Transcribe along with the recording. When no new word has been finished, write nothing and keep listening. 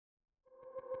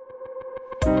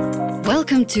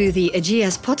Welcome to the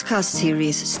Ageas podcast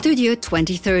series, Studio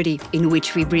 2030, in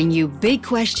which we bring you big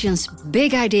questions,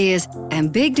 big ideas,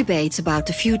 and big debates about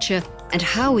the future and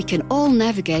how we can all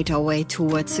navigate our way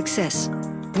towards success.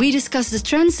 We discuss the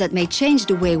trends that may change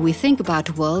the way we think about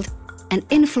the world and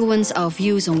influence our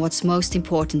views on what's most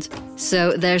important.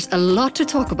 So there's a lot to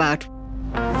talk about.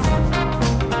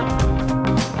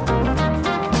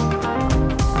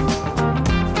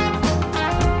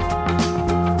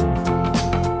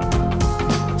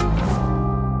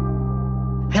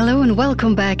 Hello and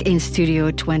welcome back in Studio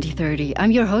 2030.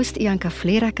 I'm your host, Ianka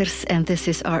Vlerakers, and this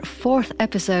is our fourth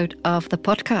episode of the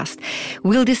podcast.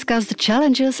 We'll discuss the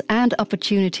challenges and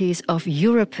opportunities of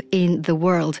Europe in the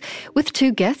world with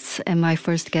two guests. And my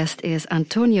first guest is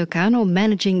Antonio Cano,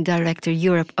 Managing Director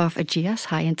Europe of Ageas.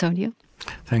 Hi, Antonio.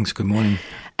 Thanks, good morning.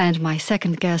 And my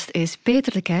second guest is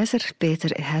Peter de Keyser. Peter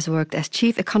has worked as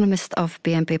Chief Economist of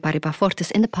BNP Paribas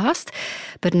Fortis in the past,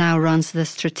 but now runs the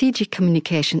strategic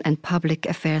communication and public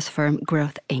affairs firm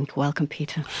Growth Inc. Welcome,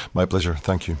 Peter. My pleasure,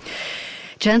 thank you.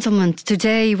 Gentlemen,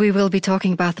 today we will be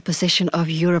talking about the position of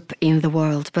Europe in the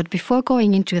world. But before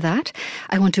going into that,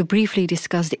 I want to briefly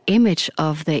discuss the image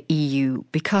of the EU.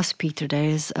 Because, Peter, there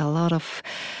is a lot of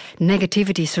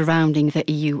negativity surrounding the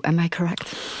EU. Am I correct?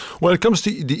 When it comes to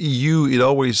the EU, it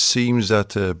always seems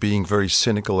that being very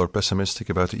cynical or pessimistic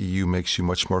about the EU makes you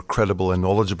much more credible and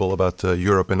knowledgeable about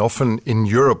Europe. And often in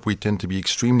Europe, we tend to be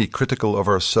extremely critical of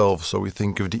ourselves. So we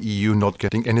think of the EU not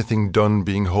getting anything done,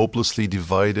 being hopelessly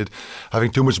divided,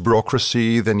 having too much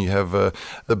bureaucracy. Then you have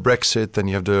the Brexit, then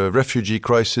you have the refugee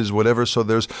crisis, whatever. So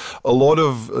there's a lot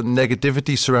of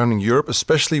negativity surrounding Europe,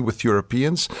 especially with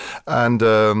Europeans. And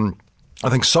I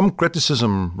think some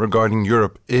criticism regarding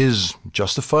Europe is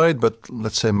justified, but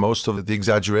let's say most of the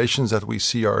exaggerations that we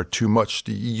see are too much.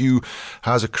 The EU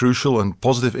has a crucial and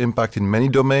positive impact in many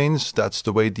domains. That's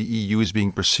the way the EU is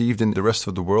being perceived in the rest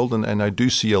of the world, and I do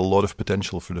see a lot of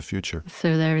potential for the future.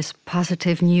 So there is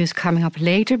positive news coming up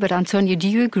later, but Antonio, do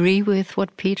you agree with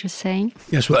what Peter's saying?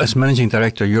 Yes, well, as Managing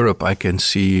Director Europe, I can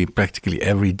see practically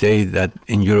every day that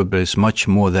in Europe there is much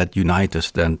more that unites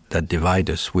us than that divides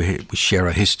us. We share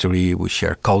a history, we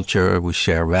share culture, we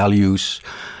share values,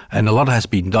 and a lot has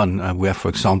been done. We have, for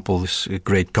example, this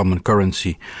great common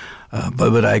currency.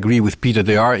 But I agree with Peter,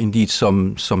 there are indeed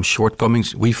some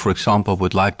shortcomings. We, for example,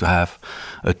 would like to have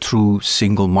a true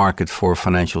single market for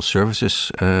financial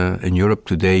services in Europe.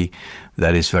 Today,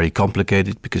 that is very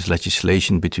complicated because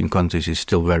legislation between countries is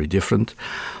still very different.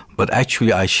 But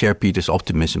actually, I share Peter's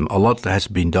optimism. A lot has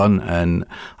been done, and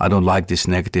I don't like these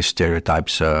negative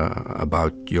stereotypes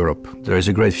about Europe. There is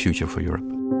a great future for Europe.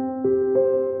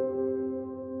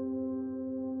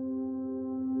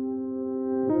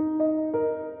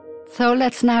 So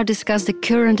let's now discuss the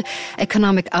current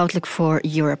economic outlook for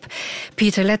Europe.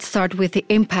 Peter, let's start with the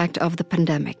impact of the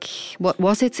pandemic. What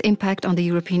was its impact on the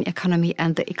European economy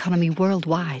and the economy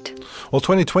worldwide? Well,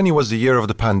 2020 was the year of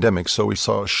the pandemic, so we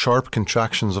saw sharp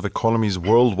contractions of economies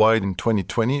worldwide in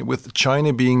 2020, with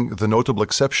China being the notable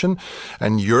exception,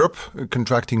 and Europe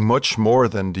contracting much more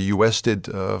than the US did,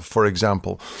 for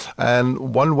example.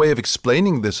 And one way of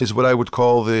explaining this is what I would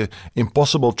call the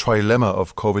impossible trilemma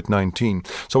of COVID-19.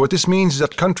 So what this means is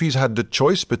that countries had the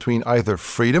choice between either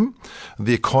freedom,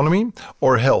 the economy,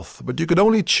 or health. But you could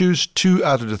only choose two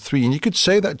out of the three. And you could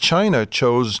say that China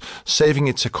chose saving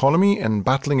its economy and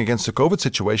battling against the COVID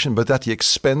situation, but at the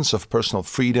expense of personal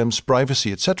freedoms,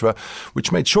 privacy, etc.,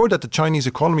 which made sure that the Chinese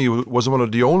economy was one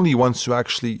of the only ones to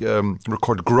actually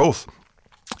record growth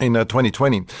in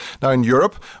 2020. Now in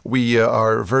Europe, we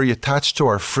are very attached to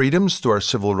our freedoms, to our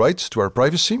civil rights, to our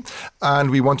privacy,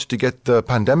 and we wanted to get the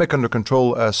pandemic under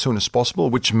control as soon as possible,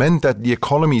 which meant that the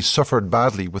economy suffered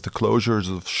badly with the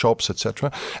closures of shops, etc.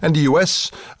 And the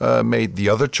US made the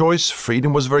other choice.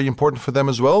 Freedom was very important for them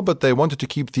as well, but they wanted to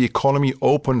keep the economy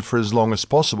open for as long as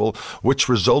possible, which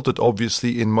resulted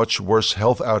obviously in much worse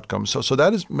health outcomes. So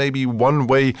that is maybe one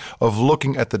way of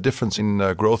looking at the difference in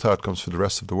growth outcomes for the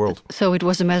rest of the world. So it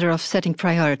was a matter of setting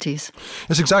priorities.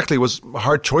 Yes, exactly. It was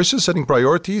hard choices, setting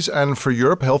priorities, and for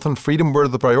Europe, health and freedom were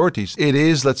the priorities. It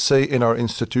is, let's say, in our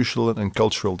institutional and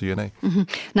cultural DNA. Mm-hmm.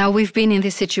 Now, we've been in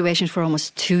this situation for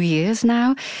almost 2 years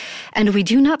now, and we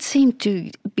do not seem to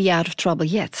be out of trouble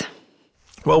yet.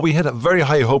 Well, we had very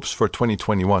high hopes for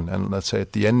 2021. And let's say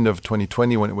at the end of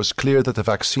 2020, when it was clear that the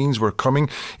vaccines were coming,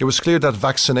 it was clear that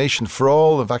vaccination for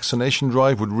all, a vaccination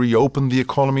drive would reopen the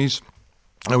economies.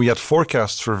 And we had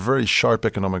forecasts for very sharp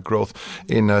economic growth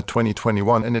in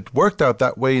 2021. And it worked out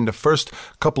that way in the first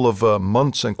couple of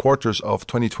months and quarters of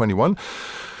 2021.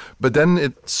 But then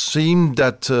it seemed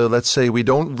that, let's say, we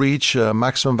don't reach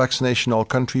maximum vaccination in all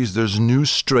countries. There's new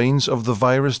strains of the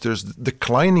virus. There's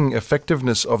declining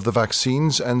effectiveness of the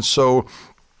vaccines. And so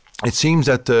it seems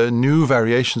that new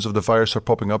variations of the virus are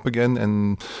popping up again,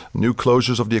 and new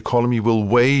closures of the economy will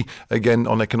weigh again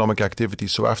on economic activity.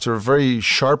 So after a very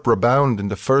sharp rebound in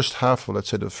the first half, or let's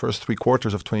say the first 3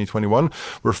 quarters of 2021,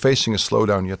 we're facing a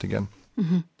slowdown yet again.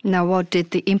 Mm-hmm. Now, what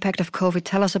did the impact of COVID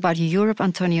tell us about Europe,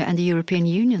 Antonio, and the European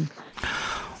Union?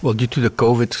 Well, due to the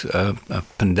COVID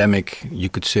pandemic, you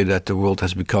could say that the world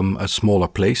has become a smaller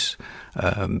place.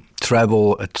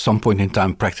 Travel at some point in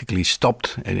time practically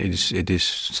stopped, and it is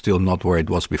still not where it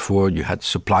was before. You had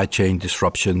supply chain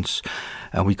disruptions,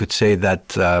 and we could say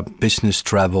that business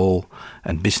travel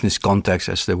and business contacts,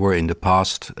 as they were in the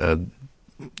past,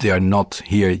 they are not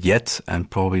here yet, and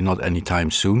probably not anytime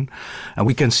soon. And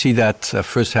we can see that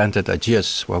firsthand at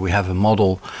Ageas, where we have a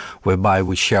model whereby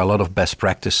we share a lot of best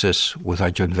practices with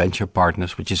our joint venture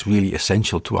partners, which is really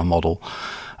essential to our model.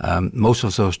 Most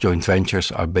of those joint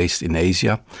ventures are based in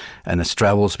Asia, and as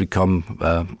travels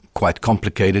become quite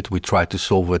complicated, we try to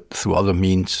solve it through other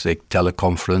means, like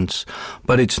teleconference,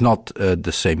 but it's not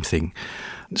the same thing.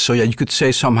 So yeah, you could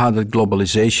say somehow that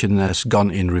globalization has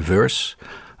gone in reverse.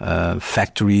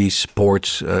 Factories,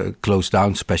 ports closed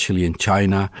down, especially in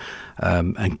China,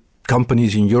 and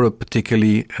companies in Europe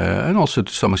particularly, and also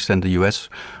to some extent the US,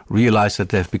 realize that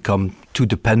they've become too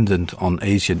dependent on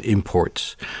Asian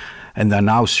imports. And they're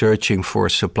now searching for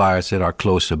suppliers that are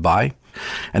closer by.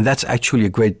 And that's actually a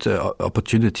great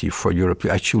opportunity for Europe to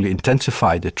actually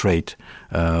intensify the trade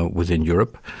within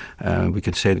Europe. We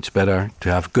can say it's better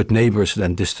to have good neighbors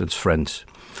than distant friends.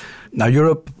 Now,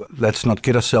 Europe, let's not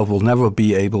kid ourselves, will never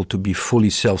be able to be fully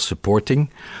self-supporting,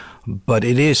 but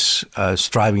it is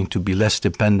striving to be less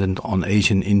dependent on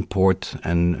Asian import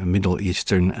and Middle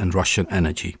Eastern and Russian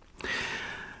energy.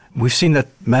 We've seen that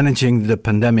managing the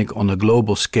pandemic on a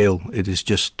global scale, it is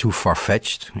just too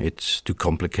far-fetched, it's too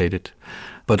complicated.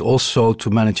 But also to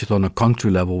manage it on a country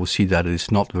level, we see that it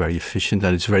is not very efficient,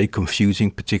 that it's very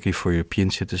confusing, particularly for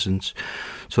European citizens.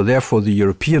 So therefore, the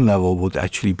European level would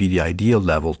actually be the ideal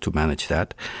level to manage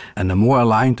that. And a more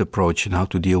aligned approach in how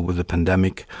to deal with the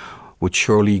pandemic would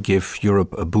surely give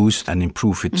Europe a boost and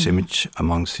improve its image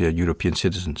amongst the European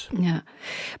citizens. Yeah,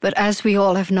 but as we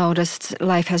all have noticed,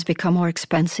 life has become more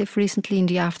expensive recently in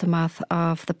the aftermath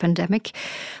of the pandemic.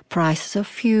 Prices of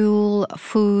fuel,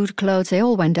 food, clothes, they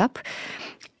all went up.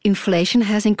 Inflation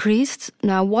has increased.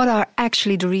 Now, what are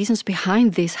actually the reasons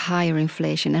behind this higher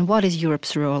inflation, and what is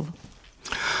Europe's role?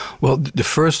 Well, the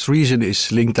first reason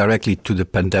is linked directly to the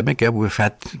pandemic. We've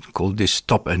had called this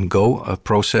stop-and-go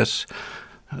process.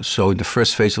 So in the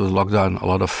first phase of the lockdown, a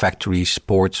lot of factories,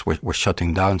 ports were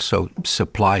shutting down, so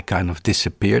supply kind of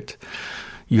disappeared.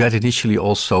 You had initially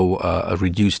also a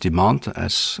reduced demand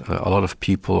as a lot of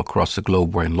people across the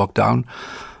globe were in lockdown.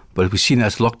 But we've seen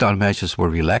as lockdown measures were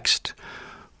relaxed,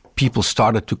 people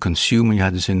started to consume, and you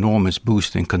had this enormous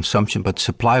boost in consumption, but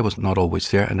supply was not always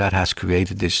there, and that has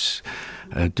created this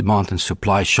demand and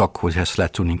supply shock, which has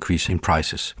led to an increase in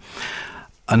prices.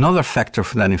 Another factor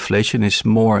for that inflation is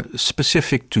more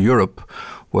specific to Europe,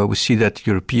 where we see that the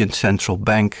European Central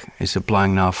Bank is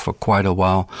applying now for quite a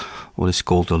while what is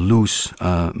called a loose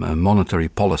monetary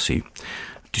policy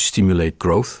to stimulate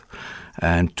growth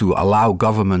and to allow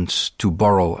governments to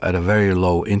borrow at a very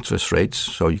low interest rates.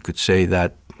 So you could say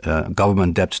that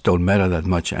government debts don't matter that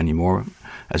much anymore,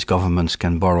 as governments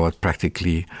can borrow at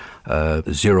practically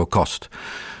zero cost.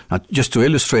 Now, just to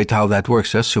illustrate how that works,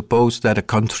 suppose that a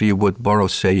country would borrow,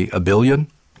 say, $1 billion,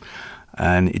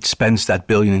 and it spends that $1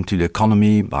 billion into the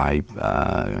economy by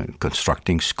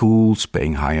constructing schools,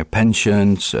 paying higher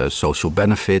pensions, social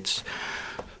benefits.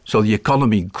 So the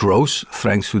economy grows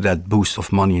thanks to that boost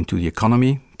of money into the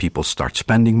economy. People start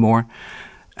spending more,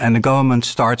 and the government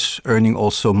starts earning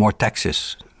also more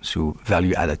taxes, so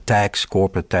value-added tax,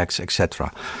 corporate tax,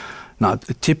 etc. Now,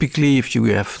 typically, if you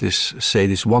have this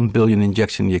 $1 billion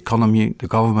injection in the economy, the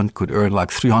government could earn like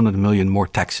 300 million more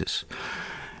taxes.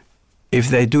 If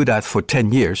they do that for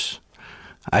 10 years,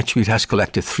 actually it has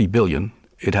collected 3 billion.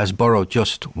 It has borrowed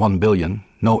just 1 billion,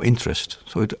 no interest.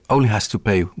 So it only has to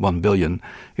pay 1 billion.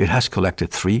 It has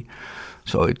collected 3.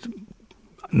 So it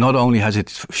not only has it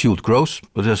fueled growth,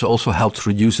 but it has also helped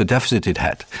reduce the deficit it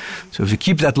had. So if you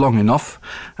keep that long enough,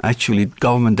 actually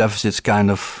government deficits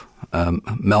kind of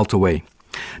melt away.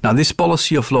 Now, this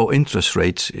policy of low interest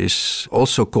rates is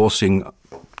also causing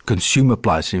consumer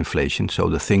price inflation, so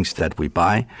the things that we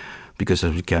buy, because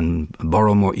as we can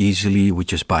borrow more easily, we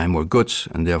just buy more goods,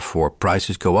 and therefore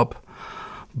prices go up.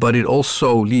 But it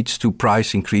also leads to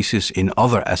price increases in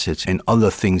other assets, in other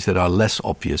things that are less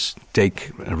obvious.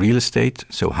 Take real estate,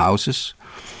 so houses.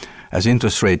 As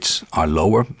interest rates are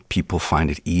lower, people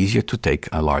find it easier to take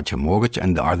a larger mortgage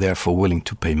and are therefore willing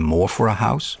to pay more for a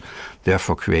house,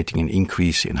 therefore creating an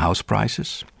increase in house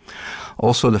prices.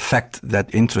 Also, the fact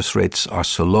that interest rates are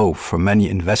so low for many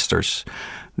investors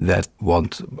that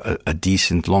want a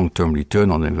decent long-term return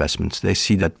on investments, they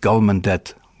see that government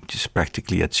debt, which is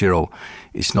practically at zero,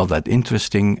 is not that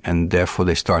interesting, and therefore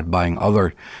they start buying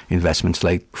other investments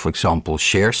like, for example,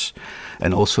 shares.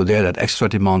 And also there, that extra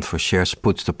demand for shares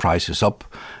puts the prices up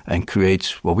and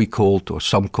creates what we called, or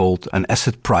some called, an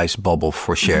asset price bubble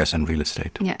for shares and real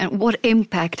estate. Yeah, and what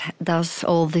impact does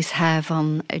all this have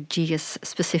on Ageas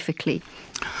specifically?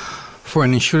 For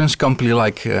an insurance company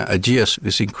like Ageas,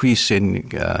 this increase in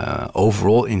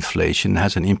overall inflation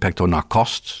has an impact on our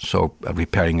costs. So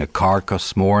repairing a car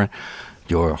costs more,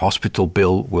 your hospital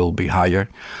bill will be higher.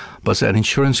 But as an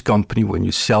insurance company, when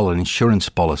you sell an insurance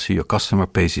policy, your customer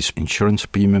pays his insurance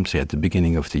premiums at the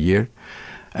beginning of the year.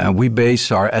 And we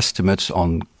base our estimates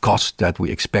on costs that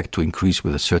we expect to increase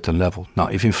with a certain level. Now,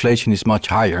 if inflation is much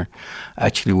higher,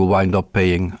 actually we'll wind up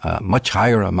paying a much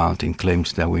higher amount in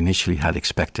claims than we initially had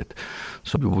expected.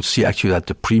 So we will see actually that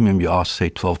the premium you asked, say,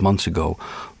 12 months ago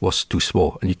was too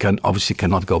small. And you obviously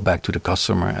cannot go back to the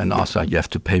customer and ask, you have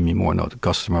to pay me more. No, the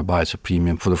customer buys a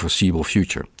premium for the foreseeable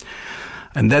future.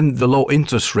 And then the low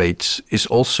interest rates is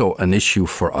also an issue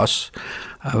for us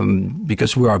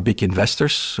because we are big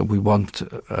investors. So we want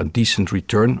a decent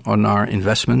return on our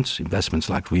investments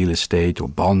like real estate or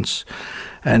bonds.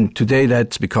 And today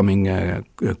that's becoming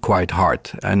quite hard.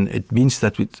 And it means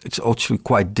that it's actually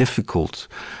quite difficult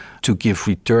to give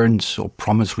returns or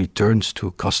promise returns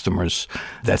to customers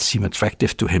that seem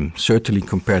attractive to him, certainly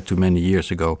compared to many years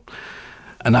ago.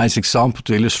 A nice example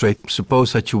to illustrate,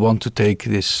 suppose that you want to take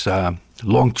this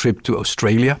long trip to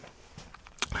Australia.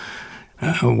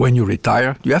 When you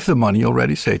retire, you have the money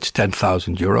already, say it's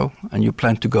 10,000 euro, and you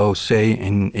plan to go, say,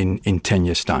 in 10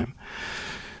 years' time.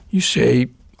 You say,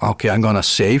 okay, I'm going to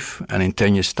save, and in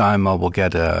 10 years' time I will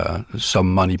get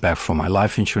some money back from my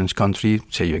life insurance country.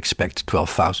 Say you expect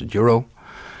 12,000 euro.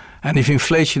 And if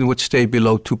inflation would stay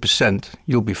below 2%,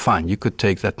 you'll be fine. You could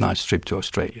take that nice trip to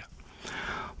Australia.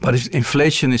 But if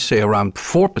inflation is, say, around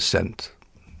 4%,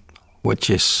 which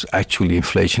is actually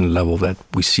inflation level that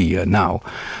we see now,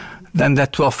 then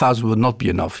that 12,000 will not be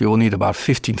enough. You will need about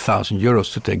 15,000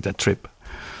 euros to take that trip.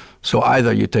 So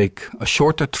either you take a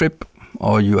shorter trip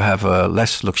or you have a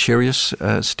less luxurious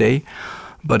stay.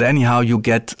 But anyhow, you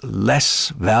get less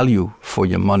value for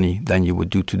your money than you would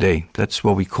do today. That's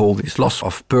what we call this loss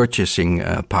of purchasing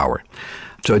power.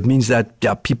 So it means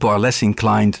that people are less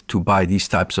inclined to buy these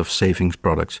types of savings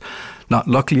products. Now,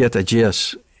 luckily at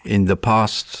Ageas, in the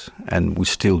past, and we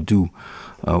still do,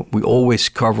 we always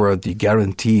cover the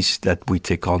guarantees that we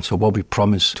take on. So what we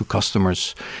promise to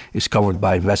customers is covered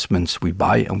by investments we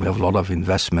buy, and we have a lot of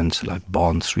investments like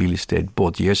bonds, real estate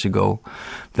bought years ago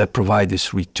that provide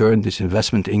this return, this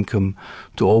investment income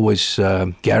to always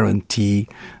guarantee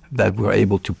that we're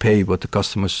able to pay what the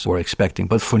customers were expecting.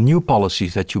 But for new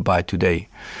policies that you buy today,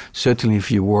 certainly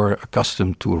if you were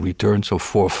accustomed to returns of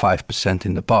 4 or 5%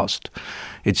 in the past,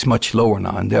 it's much lower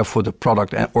now, and therefore the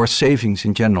product or savings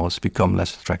in general has become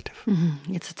less attractive.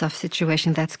 Mm-hmm. It's a tough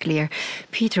situation, that's clear.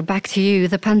 Peter, back to you.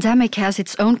 The pandemic has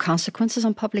its own consequences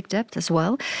on public debt as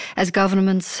well, as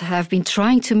governments have been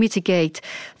trying to mitigate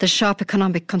the sharp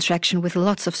economic contraction with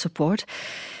lots of support.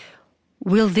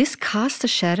 Will this cast a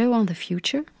shadow on the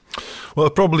future? Well,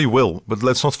 it probably will, but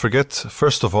let's not forget,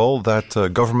 first of all,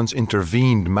 that governments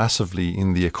intervened massively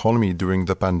in the economy during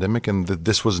the pandemic, and that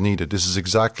this was needed. This is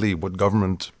exactly what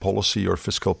government policy or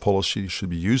fiscal policy should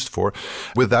be used for.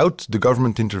 Without the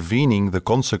government intervening, the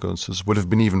consequences would have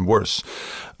been even worse.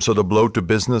 So the blow to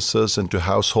businesses and to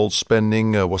household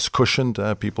spending was cushioned.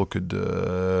 People could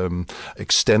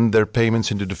extend their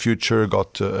payments into the future,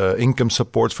 got income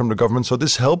support from the government. So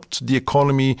this helped the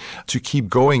economy to keep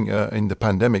going in the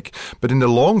pandemic. But in the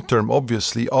long term,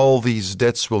 obviously, all these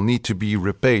debts will need to be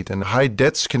repaid. And high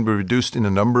debts can be reduced in a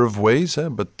number of ways.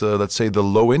 But let's say the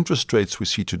low interest rates we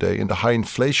see today and the high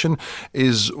inflation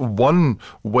is one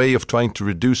way of trying to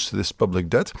reduce this public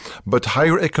debt. But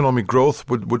higher economic growth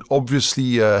would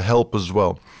obviously help as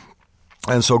well.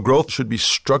 And so growth should be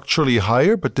structurally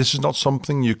higher, but this is not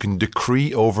something you can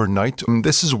decree overnight.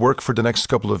 This is work for the next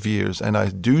couple of years. And I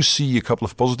do see a couple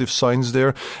of positive signs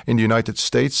there. In the United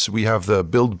States, we have the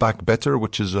Build Back Better,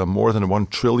 which is more than $1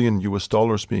 trillion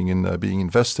being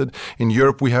invested. In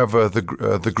Europe, we have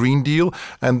the Green Deal.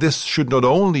 And this should not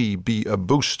only be a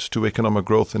boost to economic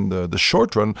growth in the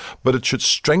short run, but it should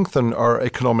strengthen our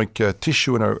economic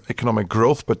tissue and our economic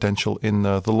growth potential in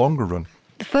the longer run.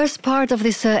 The first part of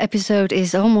this episode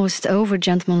is almost over,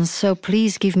 gentlemen, so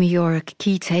please give me your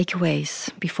key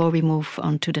takeaways before we move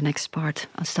on to the next part.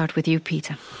 I'll start with you,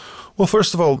 Peter. Well,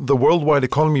 first of all, the worldwide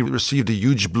economy received a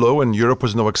huge blow, and Europe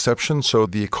was no exception. So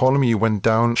the economy went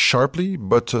down sharply,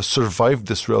 but survived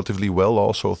this relatively well,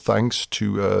 also thanks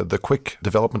to the quick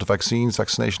development of vaccines,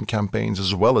 vaccination campaigns,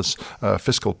 as well as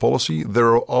fiscal policy. There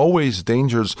are always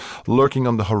dangers lurking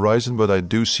on the horizon, but I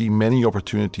do see many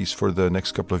opportunities for the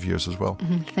next couple of years as well.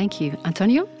 Mm-hmm. Thank you.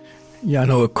 Antonio? Yeah, I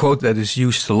know a quote that is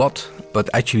used a lot, but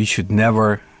actually should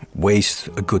never waste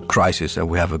a good crisis, and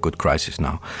we have a good crisis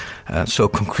now. So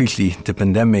concretely, the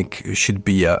pandemic should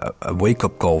be a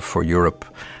wake-up call for Europe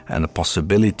and a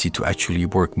possibility to actually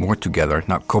work more together.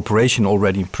 Now, cooperation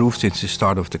already improved since the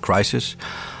start of the crisis,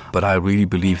 but I really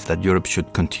believe that Europe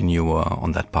should continue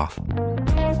on that path.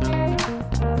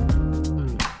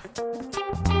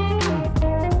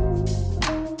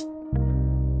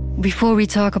 Before we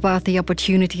talk about the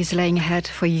opportunities laying ahead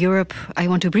for Europe, I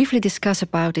want to briefly discuss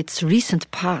about its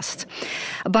recent past.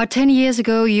 About 10 years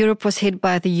ago, Europe was hit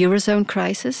by the Eurozone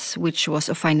crisis, which was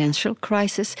a financial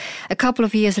crisis. A couple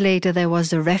of years later, there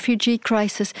was the refugee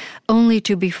crisis, only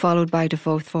to be followed by the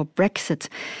vote for Brexit.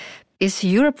 Is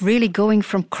Europe really going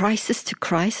from crisis to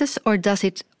crisis, or does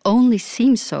it only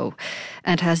seem so?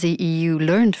 And has the EU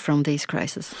learned from these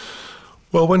crises?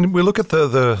 Well, when we look at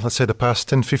let's say the past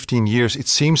 10, 15 years, it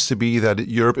seems to be that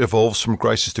Europe evolves from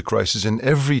crisis to crisis. And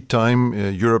every time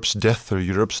Europe's death or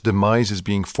Europe's demise is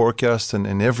being forecast,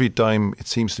 and every time it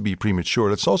seems to be premature.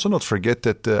 Let's also not forget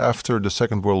that after the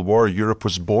Second World War, Europe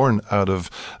was born out of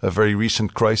a very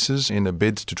recent crisis in a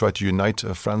bid to try to unite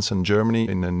France and Germany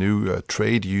in a new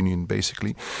trade union,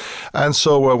 basically. And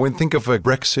so when we think of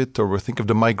Brexit, or we think of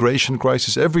the migration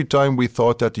crisis, every time we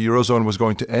thought that the Eurozone was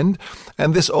going to end,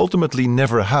 and this ultimately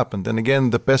never happened. And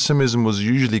again, the pessimism was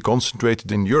usually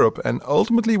concentrated in Europe, and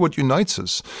ultimately what unites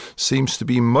us seems to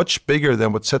be much bigger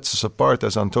than what sets us apart,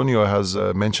 as Antonio has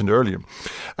mentioned earlier.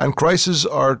 And crises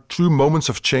are true moments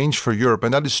of change for Europe,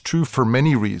 and that is true for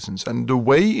many reasons. And the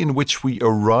way in which we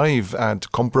arrive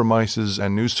at compromises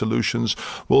and new solutions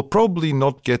will probably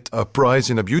not get a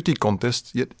prize in a beauty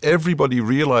contest, yet everybody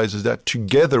realizes that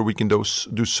together we can do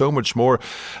so much more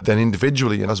than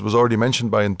individually. And as was already mentioned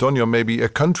by Antonio, maybe a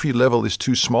country level is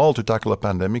too small to tackle a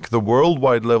pandemic. The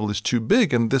worldwide level is too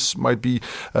big, and this might be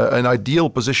an ideal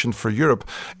position for Europe.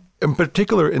 In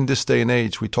particular, in this day and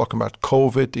age, we talk about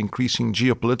COVID, increasing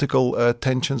geopolitical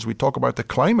tensions. We talk about the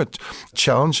climate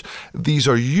challenge. These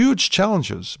are huge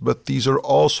challenges, but these are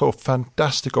also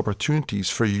fantastic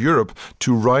opportunities for Europe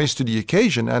to rise to the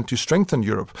occasion and to strengthen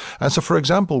Europe. And so, for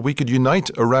example, we could unite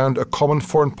around a common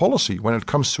foreign policy when it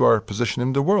comes to our position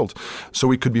in the world. So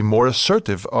we could be more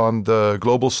assertive on the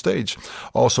global stage.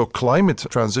 Also, climate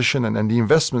transition and the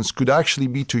investments could actually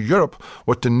be to Europe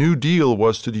what the New Deal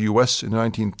was to the US in the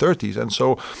 1930s. And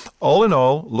so, all in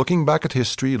all, looking back at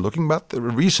history, looking back at the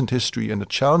recent history and the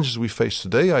challenges we face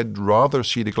today, I'd rather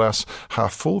see the glass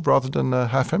half full rather than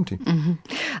half empty. Mm-hmm.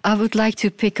 I would like to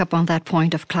pick up on that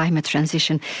point of climate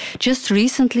transition. Just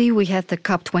recently, we had the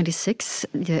COP26,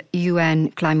 the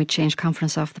UN Climate Change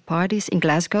Conference of the Parties in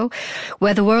Glasgow,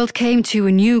 where the world came to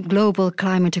a new global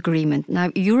climate agreement. Now,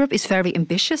 Europe is very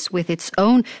ambitious with its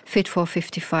own Fit for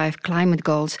 55 climate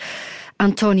goals.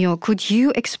 Antonio, could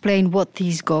you explain what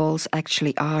these goals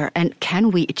actually are, and can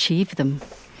we achieve them?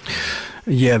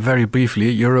 Yeah, very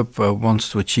briefly, Europe wants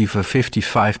to achieve a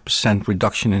 55%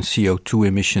 reduction in CO2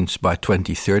 emissions by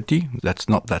 2030. That's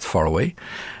not that far away.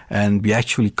 And be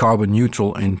actually carbon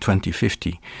neutral in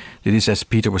 2050. It is, as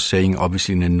Peter was saying,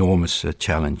 obviously an enormous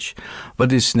challenge.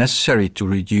 But it's necessary to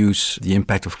reduce the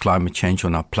impact of climate change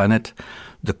on our planet.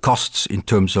 The costs in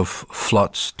terms of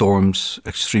floods, storms,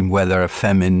 extreme weather,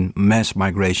 famine, mass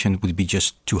migration would be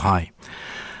just too high.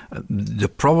 The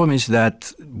problem is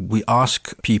that we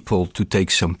ask people to take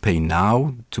some pain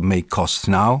now, to make costs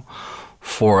now,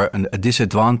 for a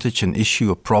disadvantage, an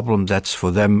issue, a problem that's for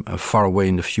them far away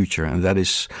in the future. And that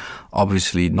is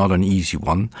obviously not an easy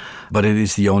one, but it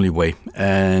is the only way.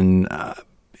 And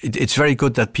it's very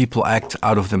good that people act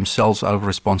out of themselves, out of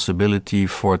responsibility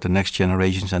for the next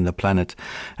generations and the planet,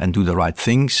 and do the right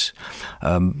things.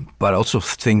 But I also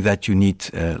think that you need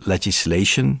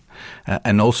legislation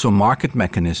and also market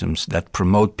mechanisms that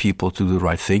promote people to do the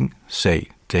right thing. Say,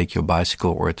 take your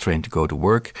bicycle or a train to go to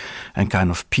work, and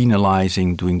kind of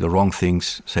penalizing doing the wrong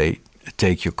things. Say,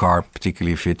 take your car,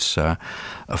 particularly if it's a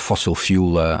fossil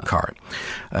fuel car.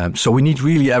 So we need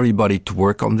really everybody to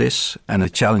work on this, and the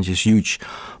challenge is huge.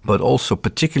 But also,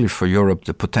 particularly for Europe,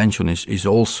 the potential is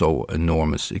also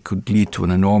enormous. It could lead to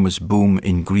an enormous boom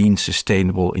in green,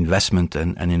 sustainable investment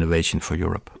and innovation for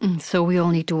Europe. So we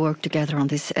all need to work together on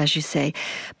this, as you say.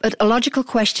 But a logical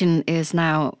question is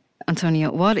now,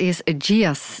 Antonio, what is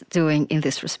Ageas doing in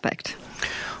this respect?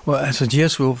 Well, as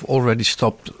Ageas, we've already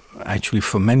stopped actually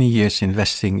for many years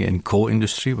investing in coal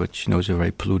industry, which is a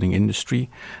very polluting industry.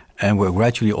 And we're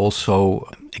gradually also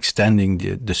extending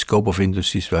the scope of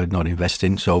industries we're not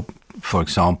investing in. So, for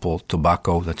example,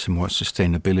 tobacco, that's a more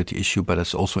sustainability issue, but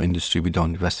that's also industry we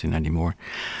don't invest in anymore.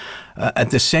 At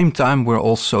the same time, we're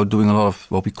also doing a lot of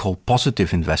what we call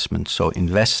positive investments. So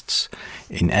invests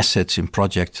in assets, in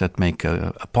projects that make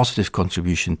a positive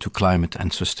contribution to climate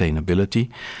and sustainability.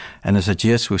 And as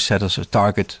Ageas, we've set us a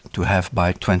target to have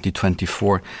by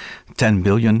 2024 €10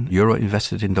 billion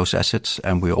invested in those assets,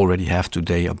 and we already have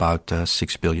today about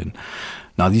 €6 billion.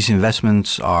 Now, these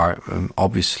investments are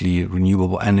obviously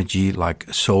renewable energy like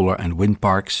solar and wind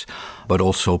parks, but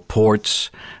also ports,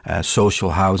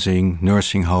 social housing,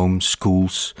 nursing homes,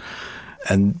 schools.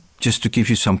 And just to give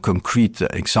you some concrete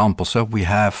examples, we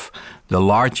have the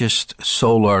largest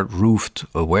solar roofed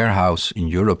warehouse in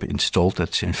Europe installed.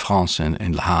 That's in France and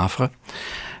in Le Havre.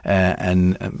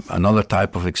 And another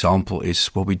type of example is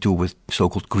what we do with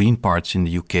so-called green parts in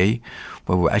the UK,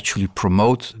 where we actually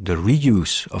promote the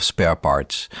reuse of spare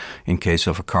parts in case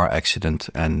of a car accident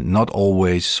and not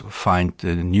always find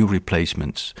new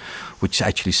replacements, which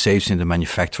actually saves in the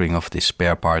manufacturing of these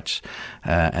spare parts,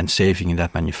 and saving in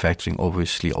that manufacturing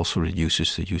obviously also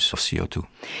reduces the use of CO2.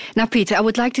 Now, Peter, I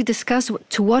would like to discuss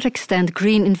to what extent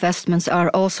green investments are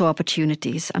also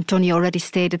opportunities. Antonio already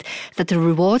stated that the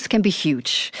rewards can be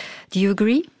huge. Do you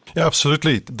agree? Yeah,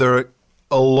 absolutely. There are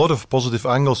a lot of positive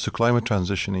angles to climate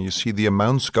transition, and you see the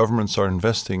amounts governments are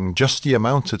investing. Just the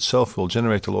amount itself will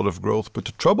generate a lot of growth. But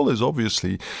the trouble is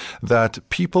obviously that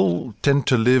people tend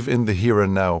to live in the here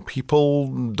and now. People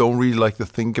don't really like to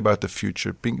think about the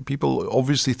future. People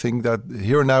obviously think that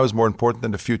here and now is more important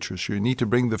than the future. So you need to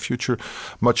bring the future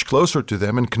much closer to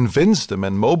them and convince them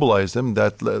and mobilize them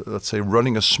that, let's say,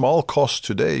 running a small cost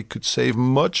today could save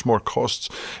much more costs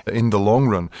in the long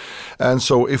run. And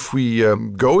so if we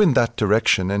go in that direction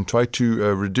and try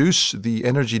to reduce the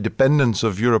energy dependence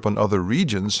of Europe on other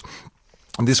regions,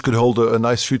 this could hold a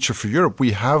nice future for Europe.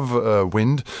 We have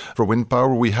wind for wind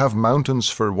power, we have mountains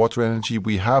for water energy,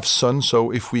 we have sun. So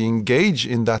if we engage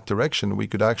in that direction, we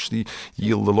could actually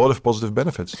yield a lot of positive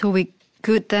benefits. So we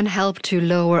could then help to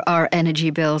lower our energy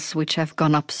bills, which have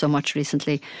gone up so much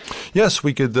recently. Yes,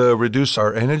 we could reduce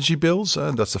our energy bills.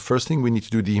 That's the first thing. We need to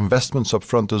do the investments up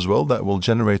front as well. That will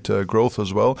generate growth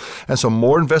as well. And so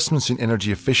more investments in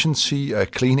energy efficiency,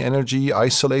 clean energy,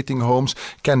 isolating homes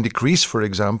can decrease, for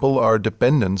example, our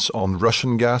dependence on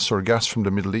Russian gas or gas from the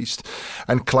Middle East.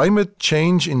 And climate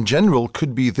change in general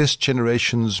could be this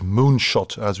generation's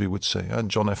moonshot, as we would say.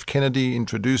 John F. Kennedy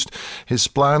introduced his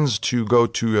plans to go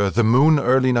to the moon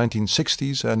early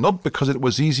 1960s, not because it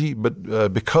was easy,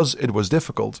 but because it was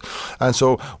difficult. And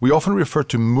so we often refer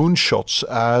to moonshots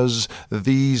as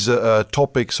these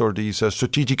topics or these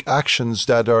strategic actions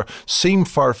that seem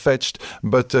far-fetched,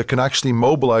 but can actually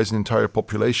mobilize an entire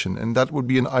population. And that would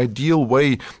be an ideal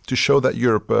way to show that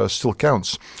Europe still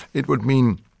counts. It would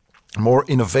mean more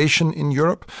innovation in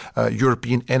Europe,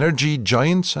 European energy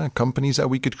giants, companies that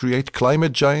we could create,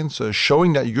 climate giants,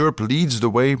 showing that Europe leads the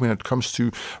way when it comes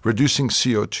to reducing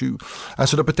CO2. And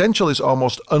so the potential is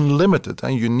almost unlimited,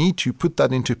 and you need to put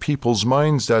that into people's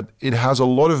minds that it has a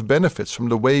lot of benefits, from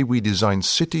the way we design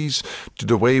cities to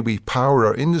the way we power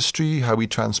our industry, how we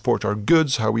transport our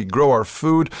goods, how we grow our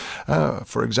food.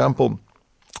 For example,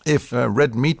 if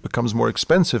red meat becomes more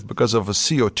expensive because of a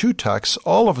CO2 tax,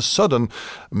 all of a sudden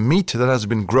meat that has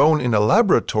been grown in a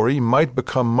laboratory might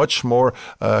become much more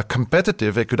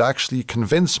competitive. It could actually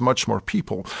convince much more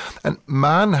people. And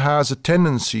man has a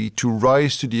tendency to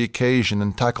rise to the occasion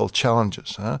and tackle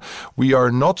challenges. We are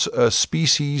not a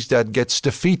species that gets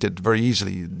defeated very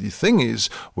easily. The thing is,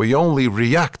 we only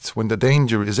react when the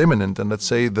danger is imminent. And let's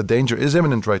say the danger is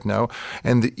imminent right now,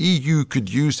 and the EU could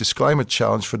use this climate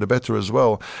challenge for the better as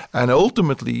well. And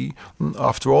ultimately,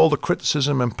 after all the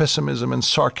criticism and pessimism and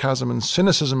sarcasm and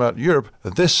cynicism about Europe,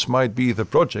 this might be the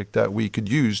project that we could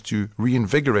use to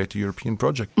reinvigorate the European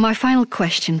project. My final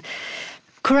question.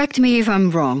 Correct me if I'm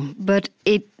wrong, but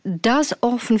it does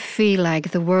often feel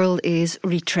like the world is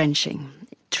retrenching.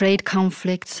 Trade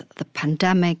conflicts, the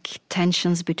pandemic,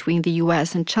 tensions between the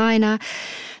US and China.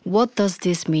 What does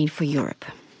this mean for Europe?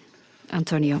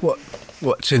 Antonio?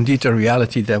 Well, it's indeed a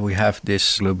reality that we have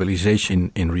this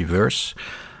globalization in reverse.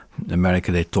 In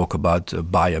America, they talk about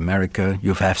Buy America.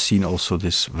 You have seen also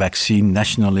this vaccine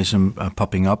nationalism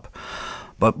popping up.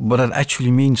 But what it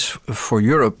actually means for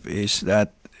Europe is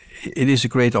that it is a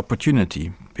great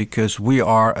opportunity, because we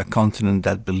are a continent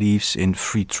that believes in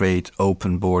free trade,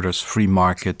 open borders, free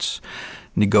markets,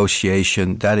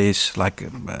 negotiation. That is like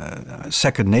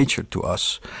second nature to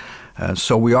us.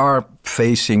 So we are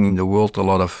facing in the world a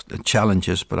lot of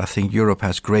challenges, but I think Europe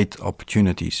has great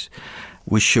opportunities.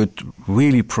 We should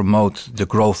really promote the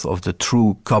growth of the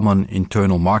true common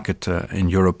internal market in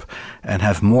Europe and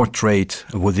have more trade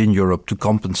within Europe to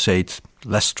compensate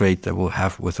less trade that we'll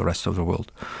have with the rest of the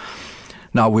world.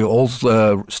 Now, we all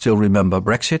still remember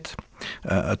Brexit,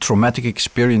 a traumatic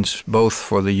experience both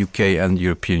for the UK and the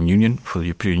European Union. For the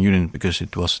European Union, because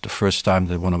it was the first time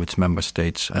that one of its member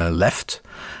states left.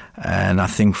 And I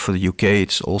think for the UK,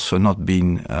 it's also not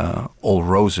been all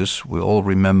roses. We all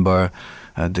remember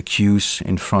the queues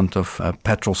in front of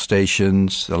petrol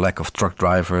stations, the lack of truck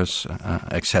drivers,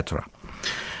 etc.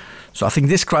 So I think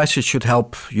this crisis should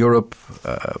help Europe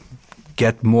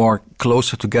get more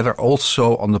closer together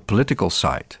also on the political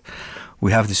side.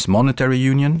 We have this monetary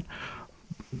union,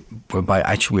 whereby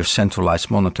actually we have centralized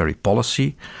monetary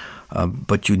policy,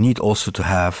 but you need also to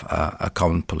have a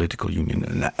common political union.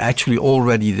 And actually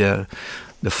already the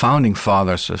founding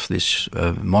fathers of this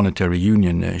monetary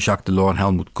union, Jacques Delors and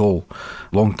Helmut Kohl,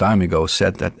 a long time ago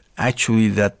said that actually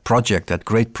that project, that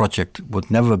great project, would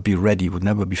never be ready, would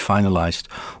never be finalized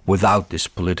without this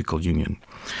political union.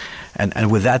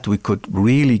 And with that, we could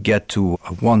really get to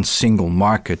one single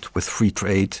market with free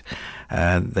trade,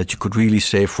 that you could really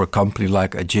say for a company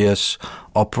like Ageas,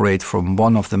 operate from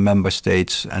one of the member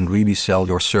states and really sell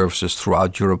your services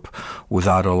throughout Europe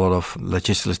without a lot of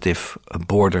legislative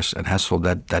borders and hassle.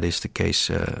 That is the case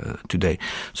today.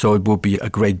 So it would be a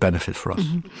great benefit for us.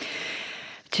 Mm-hmm.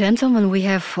 Gentlemen, we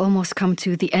have almost come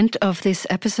to the end of this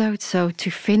episode. So to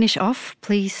finish off,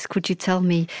 please, could you tell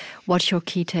me what your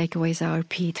key takeaways are,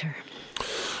 Peter?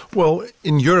 Well,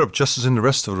 in Europe, just as in the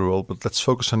rest of the world, but let's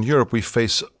focus on Europe, we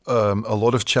face a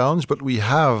lot of challenge, but we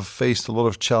have faced a lot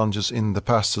of challenges in the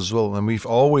past as well. And we've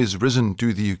always risen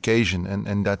to the occasion,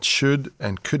 and that should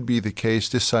and could be the case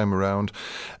this time around.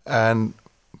 And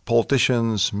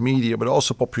politicians, media, but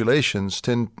also populations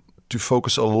tend to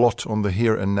focus a lot on the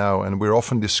here and now, and we're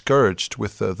often discouraged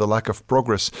with the lack of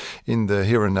progress in the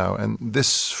here and now. And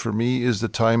this, for me, is the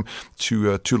time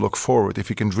to look forward. If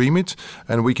we can dream it,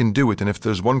 and we can do it. And if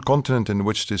there's one continent in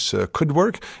which this could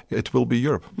work, it will be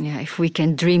Europe. Yeah, if we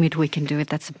can dream it, we can do it.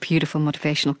 That's a beautiful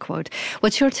motivational quote.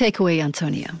 What's your takeaway,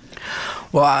 Antonio?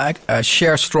 Well, I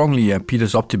share strongly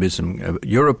Peter's optimism.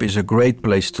 Europe is a great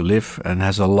place to live and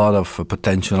has a lot of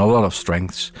potential, a lot of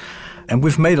strengths. And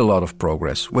we've made a lot of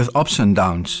progress with ups and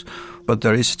downs, but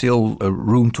there is still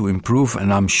room to improve,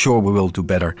 and I'm sure we will do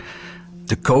better.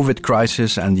 The COVID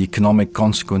crisis and the economic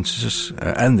consequences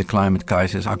and the climate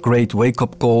crisis are great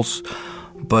wake-up calls,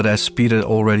 but as Peter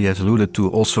already has alluded to,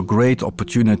 also great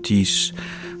opportunities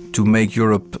to make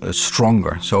Europe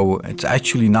stronger. So it's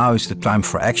actually now is the time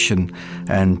for action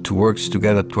and to work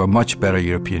together to a much better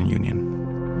European Union.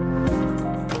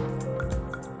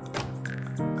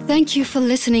 Thank you for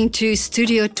listening to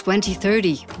Studio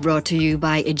 2030, brought to you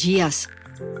by Ageas.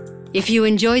 If you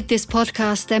enjoyed this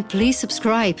podcast, then please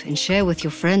subscribe and share with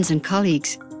your friends and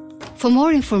colleagues. For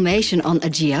more information on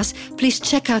Ageas, please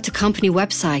check out the company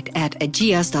website at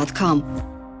ageas.com.